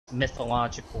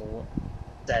mythological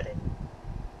setting.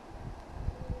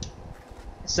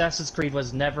 Assassin's Creed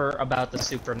was never about the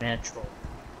supernatural.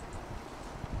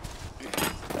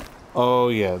 Oh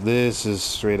yeah, this is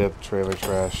straight up trailer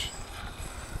trash.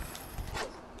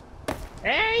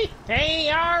 Hey,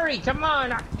 Ari, come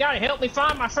on! You gotta help me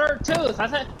find my third tooth.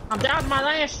 I'm down to my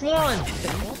last one.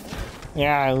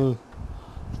 Yeah.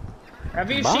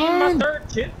 Have you seen my third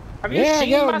tooth? Have you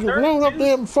seen my third tooth? Load up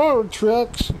them fire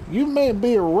trucks. You may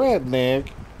be a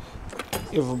redneck.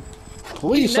 If a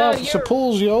police officer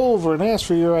pulls you over and asks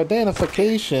for your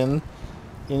identification,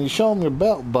 and you show them your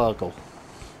belt buckle.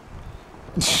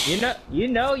 You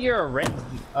know you're a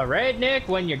redneck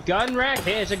when your gun rack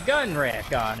has a gun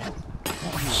rack on it.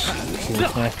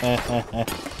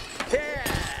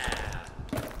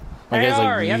 Hey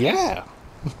Ari, yeah.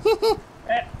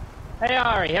 Hey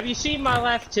Ari, have you seen my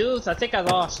left tooth? I think I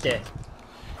lost it.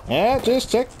 Yeah,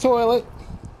 just check the toilet.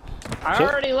 I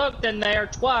already looked in there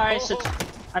twice.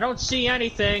 I don't see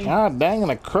anything. Ah, dang it!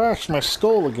 I crashed my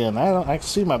skull again. I can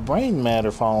see my brain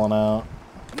matter falling out.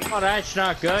 Oh, that's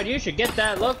not good. You should get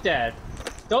that looked at.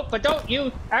 Don't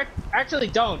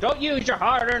use your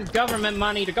hard-earned government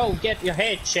money to go get your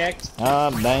head checked. Ah,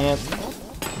 dang it.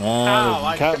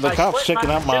 The cops checking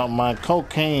out my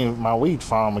cocaine, my weed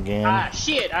farm again. Ah,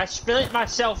 shit, I split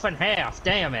myself in half,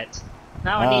 damn it.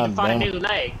 Now I need to find new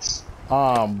legs.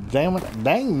 Damn it,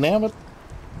 damn it.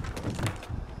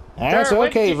 That's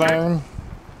okay, Vern.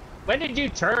 When did you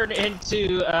turn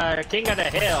into, King of the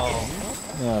Hill?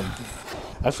 Yeah.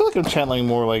 I feel like I'm channeling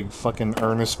more like fucking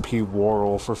Ernest P.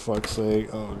 Worrell, for fuck's sake.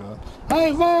 Oh, God.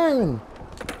 Hey, Vern!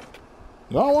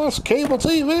 Y'all watch cable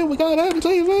TV? We got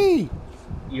MTV!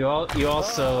 You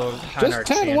also kind of just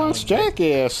Ted wants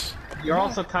Jackass. You're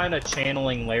also kind of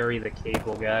channeling Larry the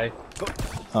Cable Guy.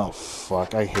 Oh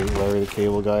fuck! I hate Larry the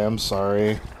Cable Guy. I'm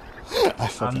sorry. I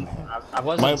fucking hate. I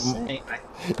wasn't saying.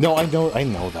 No, I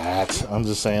know that. I'm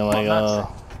just saying, like,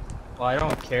 well, I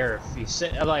don't care if you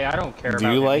say, like, I don't care.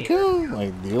 Do you like him?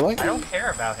 Like, do you like him? I don't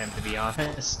care about him, to be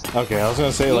honest. Okay, I was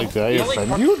gonna say, like, did I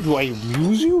offend you? Do I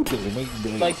amuse you?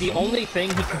 Like, the only thing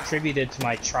he contributed to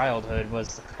my childhood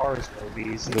was the Cars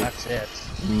movies, and that's it.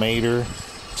 Mater.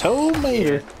 Toe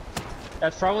Mater. Yeah.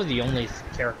 That's probably the only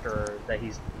character that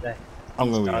he's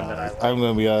I'm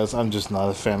gonna be honest. I'm just not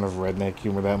a fan of redneck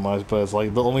humor that much. But it's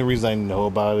like the only reason I know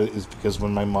about it is because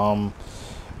when my mom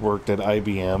worked at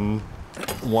IBM,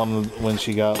 when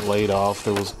she got laid off,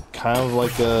 there was kind of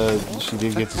like she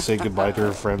did get to say goodbye to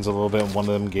her friends a little bit. And one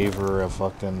of them gave her a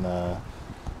fucking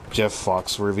Jeff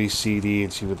Foxworthy CD,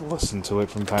 and she would listen to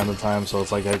it from time to time. So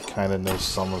it's like I kind of know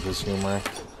some of his humor,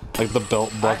 like the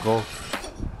belt buckle.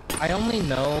 I only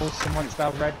know so much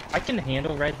about I can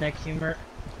handle redneck humor,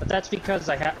 but that's because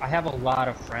I have a lot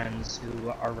of friends who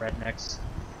are rednecks,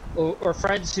 or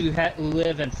friends who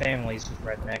live in families with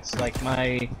rednecks. Like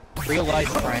my real life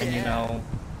friend, you know,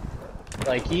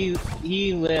 like he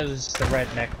lives the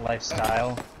redneck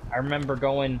lifestyle. I remember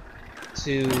going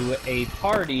to a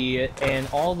party and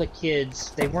all the kids,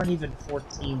 they weren't even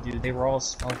 14, dude. They were all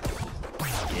smoking.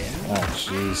 Yeah. Oh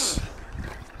jeez.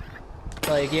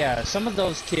 Like, yeah, some of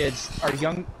those kids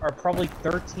are probably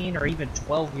 13 or even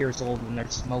 12 years old when they're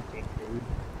smoking, dude.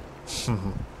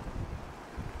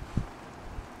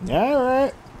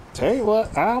 Alright. Tell you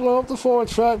what, I'll load up the Ford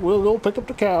truck, we'll go pick up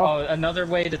the cow. Oh, another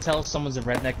way to tell if someone's a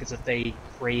redneck is if they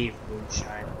crave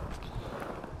moonshine.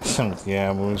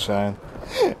 Yeah, moonshine.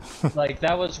 Like,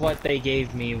 that was what they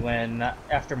gave me when,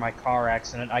 after my car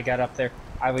accident, I got up there,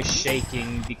 I was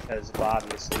shaking because, well,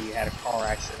 obviously, you had a car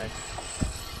accident.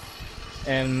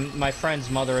 And my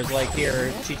friend's mother is like,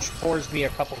 here, she pours me a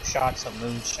couple shots of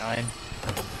moonshine.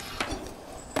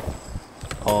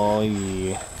 Oh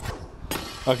yeah.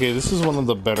 Okay, this is one of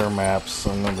the better maps,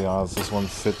 I'm gonna be honest. This one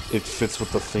fits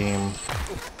with the theme.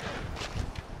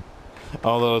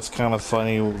 Although it's kind of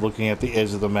funny looking at the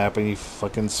edge of the map and you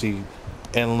fucking see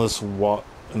an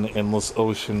endless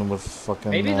ocean with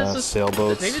fucking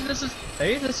sailboats.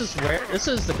 Maybe this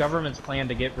is the government's plan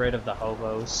to get rid of the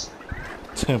hobos.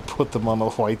 To put them on a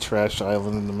white trash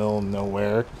island in the middle of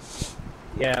nowhere.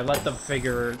 Yeah, let them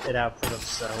figure it out for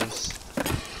themselves.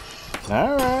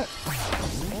 Alright.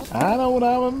 I know what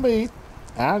I'm gonna be.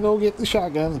 I'll go get the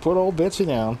shotgun and put old Betsy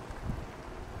down.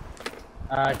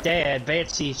 Dad,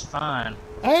 Betsy's fine.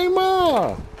 Hey,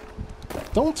 Ma!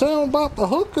 Don't tell him about the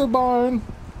hooker barn.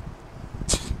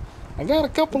 I got a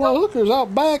couple of hookers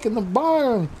out back in the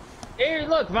barn. Here,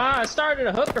 look, Ma, I started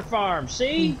a hooker farm,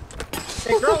 see?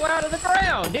 They grow out of the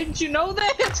ground. Didn't you know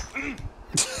that?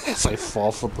 As I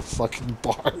fall from the fucking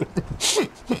barn.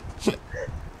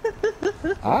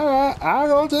 Alright, I'll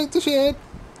go take the shit.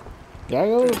 Gotta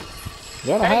go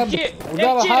Gotta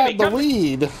hide the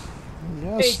weed.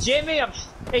 Yes.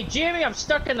 Hey Jimmy, I'm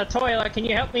stuck in the toilet. Can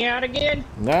you help me out again?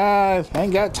 Nah, I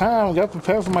ain't got time. Got to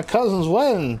prepare for my cousin's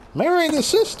wedding. Marrying his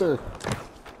sister.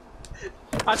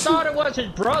 I thought it was his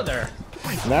brother.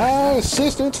 Nah, his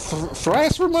sister. It's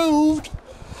thrice removed.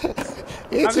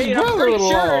 It's his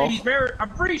brother-in-law. I'm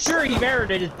pretty sure he married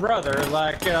his brother.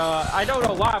 Like, I don't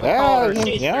know why we call her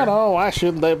sister. Yeah, I know. Why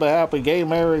shouldn't they be happy? Gay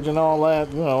marriage and all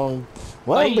that, you know.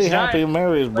 Let him be happy and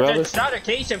marry his brother. But it's not a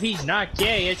case of he's not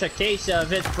gay. It's a case of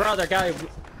his brother got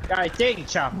thing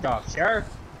chopped off, sure.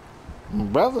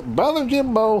 Brother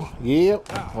Jimbo. Yep.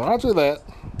 Roger that.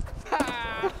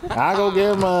 I go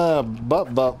give him a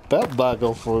belt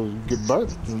buckle for good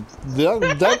birth.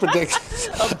 That protects.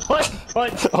 A butt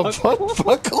buckle.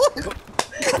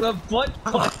 The butt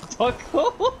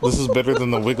buckle. This is better than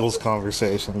the Wiggles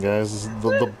conversation, guys. This is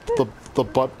the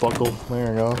butt buckle.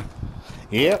 There you go.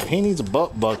 Yep, he needs a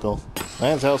butt buckle.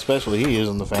 That's how special he is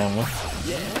in the family.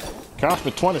 Yeah. Cost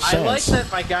me 20 cents. I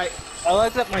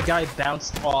like that my guy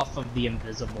bounced off of the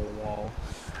invisible wall.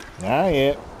 Ah,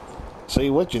 yeah. See,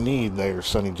 what you need there,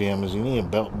 Sonny Jim, is you need a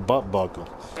butt buckle.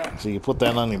 So you put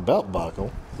that on your belt buckle,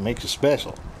 it makes you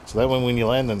special. So that way when you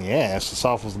land on the ass, it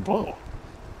softens the blow.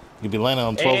 You'll be landing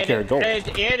on 12-karat gold. And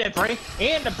it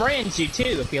brands you,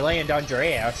 too, if you land on your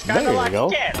ass. Kind of like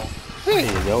cattle. There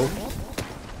you go.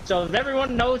 So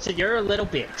everyone knows that you're a little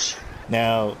bitch.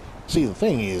 Now, see, the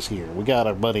thing is here, we got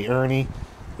our buddy Ernie,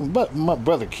 but my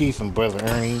brother Keith and brother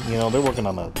Ernie, you know, they're working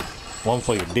on a one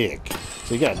for your dick.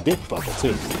 So you got a dick buckle,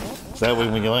 too. So that way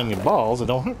when you land your balls, it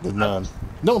don't hurt none.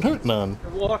 Don't hurt none.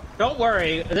 Well, don't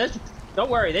worry,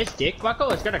 this dick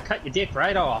buckle is gonna cut your dick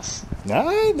right off. No,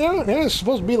 it's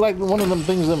supposed to be like one of them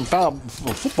things them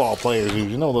football players use,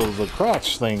 you know, the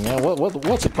crotch thing.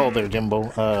 What's it called there,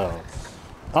 Jimbo?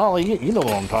 Ollie, you know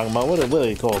what I'm talking about. What do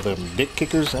they call them? Dick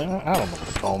kickers? I don't know what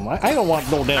they call them. I don't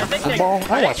want no damn football.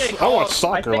 I watch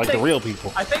soccer like the real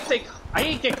people. I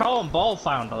think they call them ball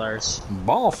fondlers.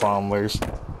 Ball fondlers?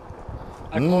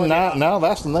 No,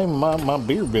 that's the name of my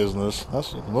beer business.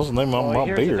 That's the name of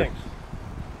my beer.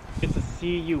 It's a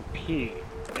C-U-P.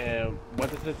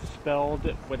 What is it spelled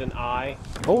with an I?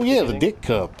 Oh yeah, the dick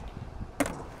cup.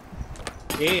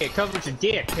 Yeah, it covers your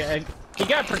dick. You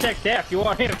gotta protect that if you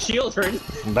want to have children.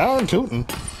 Darn tootin'.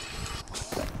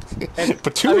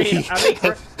 Patootie.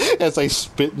 As I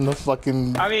spit in the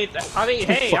fucking. Hey,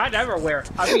 I never wear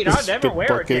a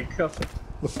dick cover.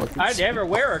 I never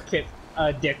wear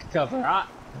a dick cover.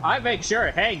 I make sure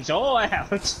it hangs all out.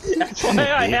 That's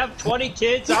why I have 20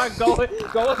 kids on going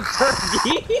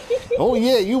turkey. Oh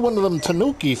yeah, you one of them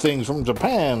tanuki things from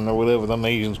Japan or whatever them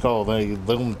Asians call them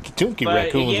tanuki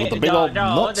raccoons with the big old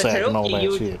nutsack and all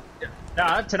that shit.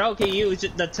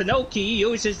 The Tanuki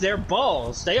uses their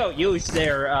balls. They don't use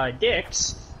their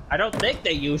dicks. I don't think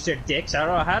they use their dicks. I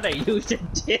don't know how they use their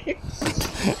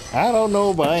dicks. I don't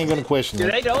know, but I ain't gonna question it.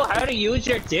 Do they know how to use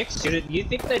their dicks? Do you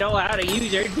think they know how to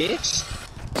use their dicks?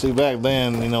 See, back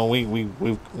then, you know, we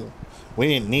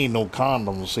didn't need no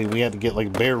condoms. See, we had to get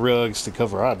like bear rugs to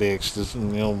cover our dicks, just, you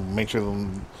know, make sure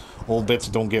them old bits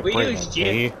don't get pregnant.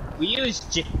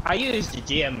 I used a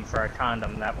gym for a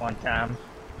condom that one time.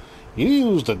 You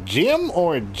used a gym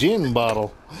or a gin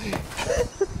bottle?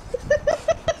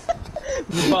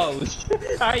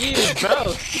 Both. I used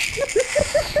both.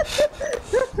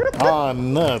 Ah,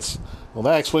 nuts. Well,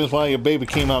 that explains why your baby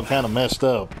came out kind of messed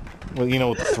up. Well, you know,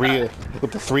 with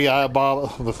the three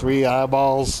eyeballs.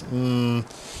 Yeah,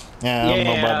 I don't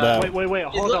know about that. Wait,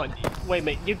 hold on. Wait a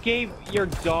minute. You gave your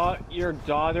daughter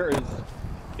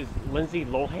is Lindsay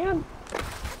Lohan?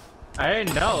 I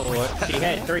didn't know she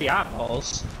had 3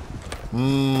 eyeballs.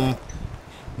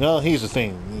 Well, here's the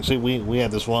thing. You see, we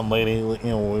had this one lady, you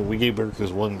know, we gave birth to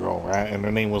this one girl, right? And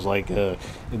her name was like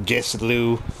Jessie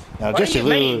Lou. Now, Jessie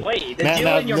Lou.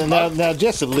 Now,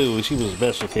 Jessie Lou, she was a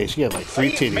special case. She had like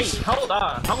 3 titties. Hold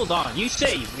on. You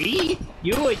say me?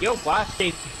 You and your wife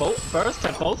gave birth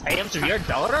to both halves of your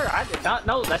daughter? I did not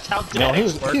know that's how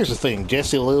genetics work. Here's the thing.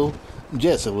 Jessie Lou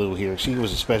here, she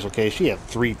was a special case. She had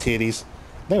 3 titties.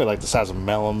 They were like the size of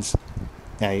melons.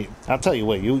 Now, I'll tell you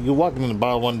what, you're walking in the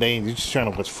bar one day and you're just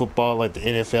trying to watch football, like the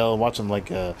NFL, watching like,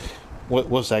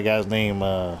 what's that guy's name? You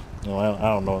know,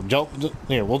 I don't know.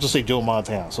 Here, we'll just say Joe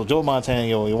Montana. So Joe Montana,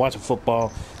 you know, you're watching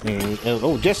football, and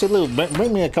Jessie Lou,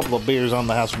 bring me a couple of beers on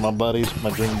the house with my buddies,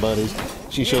 my drinking buddies.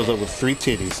 She shows up with 3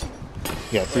 titties.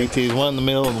 You got 3 titties, one in the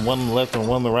middle, and one on the left, and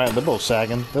one on the right. They're both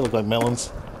sagging. They look like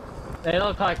melons. They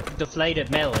look like deflated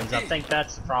melons. I think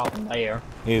that's the problem there.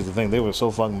 Here's the thing, they were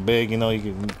so fucking big, you know,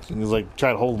 you could like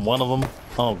try to hold one of them,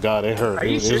 Oh god, it hurt.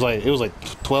 It was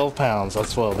like 12 pounds.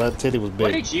 That's 12. That titty was big.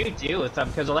 What did you do with them?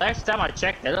 Because the last time I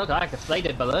checked, they looked like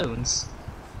deflated balloons.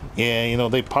 Yeah, you know,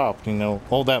 they popped, you know,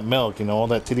 all that milk, you know, all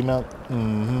that titty milk.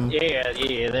 Mm-hmm.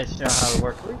 Yeah, that's not how it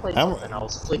works. Can we play something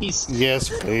else, please? Yes,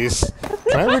 please.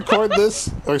 Can I record this?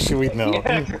 Or should we know?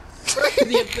 Yeah,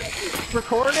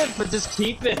 record it, but just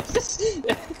keep it.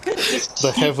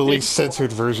 The heavily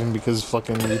censored version because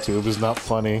fucking YouTube is not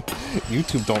funny.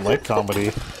 YouTube don't like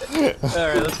comedy.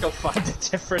 Alright, let's go find a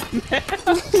different map.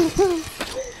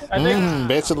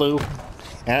 Betsaloo.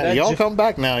 Y'all come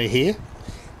back now, you hear?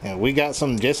 Yeah, we got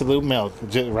some Jesse Lou milk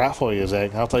right for you,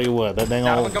 Zach. I'll tell you what, that dang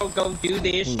old... Now we're gonna go do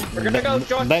this. We're gonna go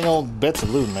join... Dang old Betsy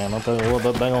Lou, man. I'll tell you what,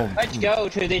 that dang old... Let's go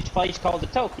to this place called the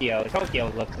Tokyo.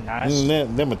 Tokyo looks nice.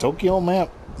 Them a Tokyo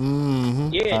map? Mm-hmm.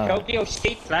 Yeah, Tokyo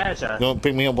State Plaza. You gonna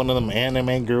pick me up one of them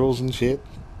anime girls and shit?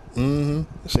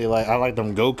 Mm-hmm. See, like, I like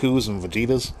them Gokus and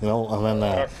Vegetas, you know, and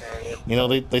then, you know,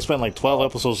 they spent like 12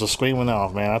 episodes just screaming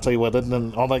off, man. I'll tell you what,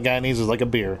 all that guy needs is like a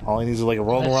beer. All he needs is like a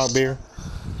Rolling Rock beer.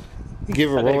 You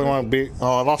give her a Rolling Rock beer.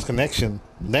 Oh, I lost connection.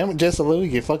 Damn it, Jesse Lou, you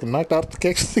get fucking knocked out the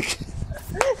connection.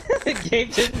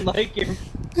 Gabe didn't like him.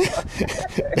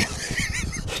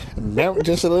 Damn it,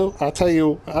 Jesse Lou. I'll tell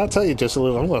you, Jesse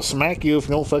Lou, I'm gonna smack you if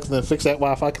you don't fucking fix that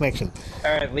Wi-Fi connection.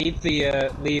 Alright, leave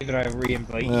and I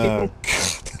re-invite you. God,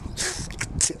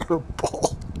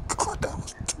 terrible. God, that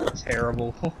was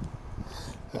terrible.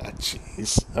 Ah,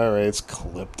 jeez. Alright, it's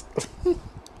clipped.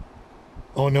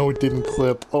 Oh no, it didn't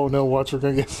clip. Oh no, watch, we're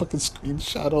gonna get fucking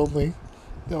screenshot only.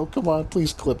 No, come on,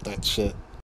 please clip that shit.